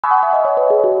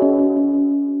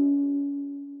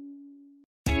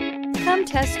Come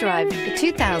test drive the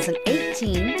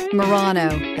 2018 Murano.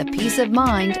 The peace of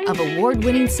mind of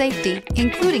award-winning safety,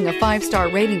 including a 5-star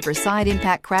rating for side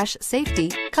impact crash safety,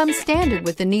 comes standard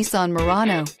with the Nissan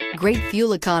Murano. Great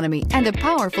fuel economy and a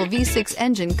powerful V6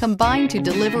 engine combine to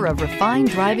deliver a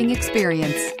refined driving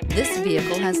experience. This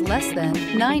vehicle has less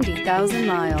than 90,000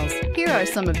 miles. Here are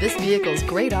some of this vehicle's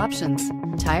great options: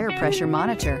 tire pressure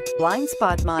monitor, blind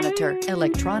spot monitor,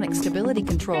 electronic stability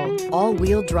control,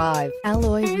 all-wheel drive,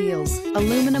 alloy wheels,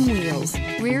 aluminum wheels,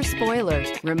 rear spoiler,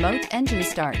 remote engine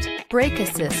start, brake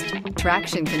assist,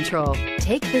 traction control.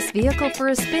 Take this vehicle for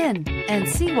a spin and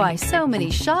see why so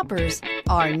many shoppers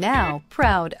are now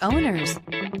proud owners.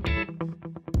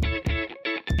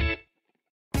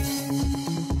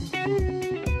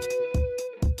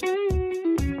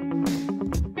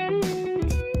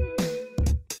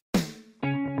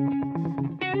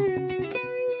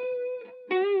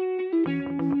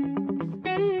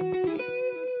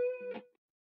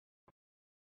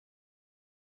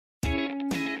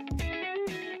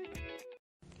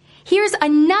 Here's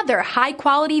another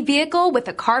high-quality vehicle with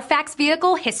a Carfax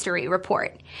Vehicle History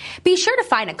Report. Be sure to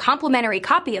find a complimentary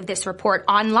copy of this report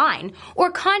online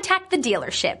or contact the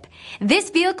dealership. This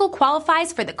vehicle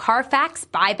qualifies for the Carfax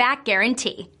Buyback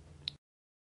Guarantee.